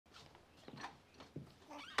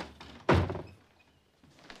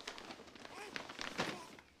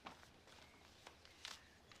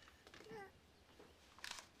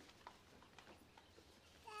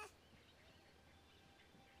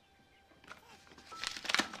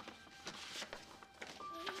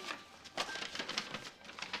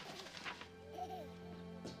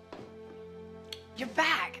You're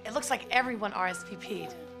back. It looks like everyone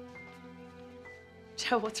RSVP'd.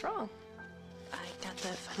 Joe, what's wrong? I got the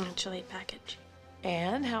financial aid package.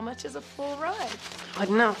 And how much is a full ride? I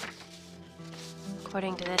don't know.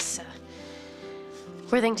 According to this,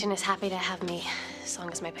 Worthington is happy to have me as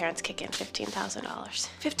long as my parents kick in $15,000.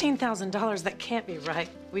 $15,000? That can't be right.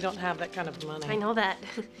 We don't have that kind of money. I know that.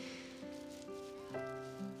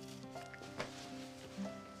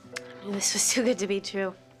 I knew this was too good to be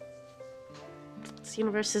true. It's the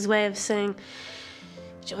universe's way of saying,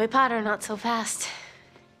 Joey Potter, not so fast.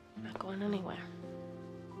 Not going anywhere.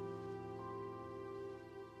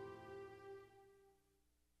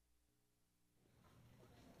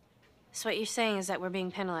 So what you're saying is that we're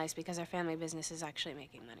being penalized because our family business is actually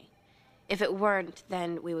making money. If it weren't,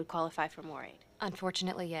 then we would qualify for more aid.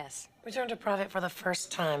 Unfortunately, yes. We turned a profit for the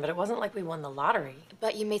first time, but it wasn't like we won the lottery.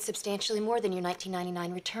 But you made substantially more than your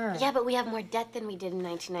 1999 return. Yeah, but we have more debt than we did in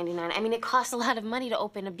 1999. I mean, it costs a lot of money to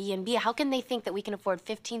open a B&B. How can they think that we can afford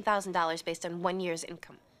 $15,000 based on 1 year's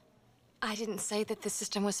income? I didn't say that the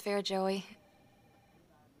system was fair, Joey.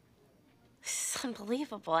 This is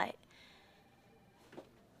unbelievable. I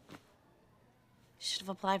should have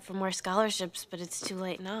applied for more scholarships, but it's too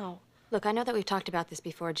late now. Look, I know that we've talked about this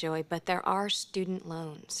before, Joey, but there are student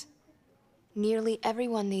loans. Nearly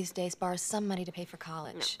everyone these days borrows some money to pay for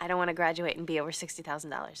college. No, I don't want to graduate and be over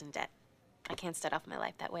 $60,000 in debt. I can't start off my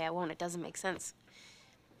life that way. I won't. It doesn't make sense.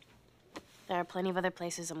 There are plenty of other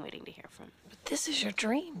places I'm waiting to hear from. But this is your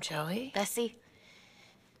dream, Joey. Bessie,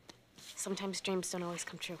 sometimes dreams don't always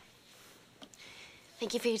come true.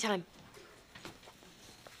 Thank you for your time.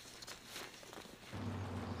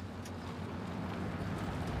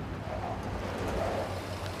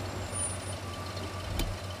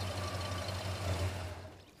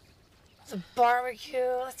 The barbecue,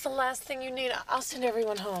 that's the last thing you need. I'll send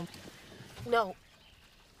everyone home. No.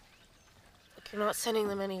 Look, you're not sending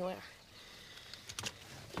them anywhere.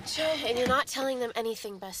 And you're not telling them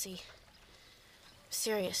anything, Bessie. I'm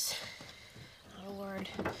serious. Not a word.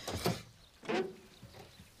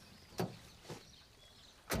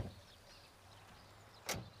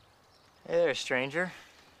 Hey there, stranger.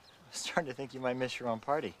 I'm starting to think you might miss your own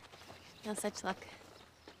party. No such luck.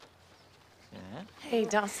 Yeah? Hey,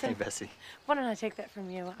 Dawson. Hey, Bessie. Why don't I take that from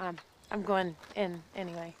you? I'm going in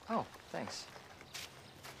anyway. Oh, thanks.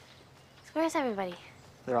 So where's everybody?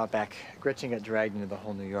 They're out back. Gretchen got dragged into the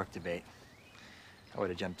whole New York debate. I would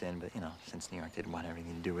have jumped in, but, you know, since New York didn't want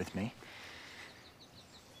anything to do with me.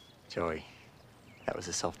 Joey, that was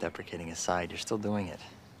a self-deprecating aside. You're still doing it.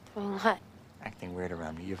 Doing what? Acting weird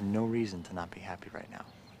around me. You have no reason to not be happy right now.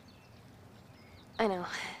 I know.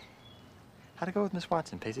 How'd it go with Miss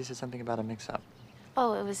Watson? Pacey said something about a mix-up.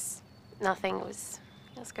 Oh, it was nothing. It was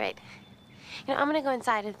great. You know, I'm gonna go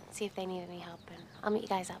inside and see if they need any help, and I'll meet you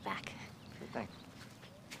guys out back. Sure thing.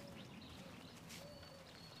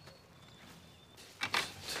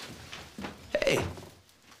 Hey.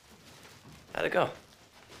 How'd it go?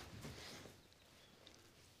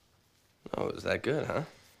 Oh, it was that good, huh?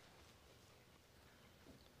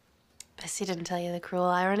 Bessie didn't tell you the cruel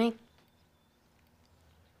irony?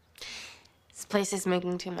 This place is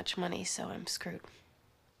making too much money, so I'm screwed.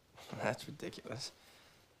 That's ridiculous.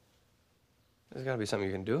 There's gotta be something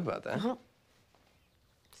you can do about that. There's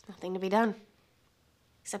nothing to be done.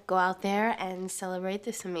 Except go out there and celebrate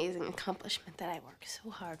this amazing accomplishment that I worked so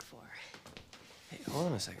hard for. Hey, hold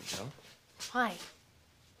on a second, Joe. Why?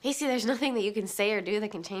 Pacey, there's nothing that you can say or do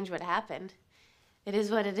that can change what happened. It is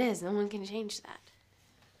what it is. No one can change that.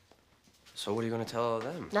 So what are you gonna tell all of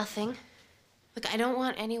them? Nothing. Look, I don't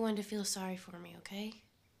want anyone to feel sorry for me, okay?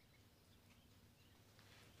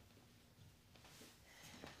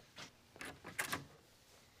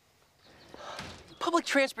 Public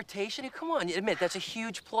transportation? Come on, you admit that's a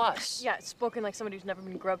huge plus. Yeah, spoken like somebody who's never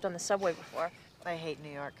been groped on the subway before. I hate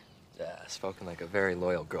New York. Yeah, spoken like a very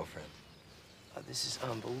loyal girlfriend. Oh, this is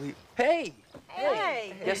unbelievable. Hey!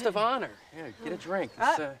 Hey! Guest of honor. Yeah, get a drink.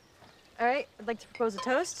 All right, I'd like to propose a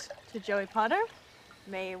toast to Joey Potter.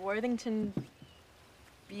 May Worthington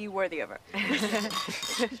be worthy of her.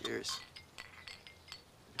 Cheers.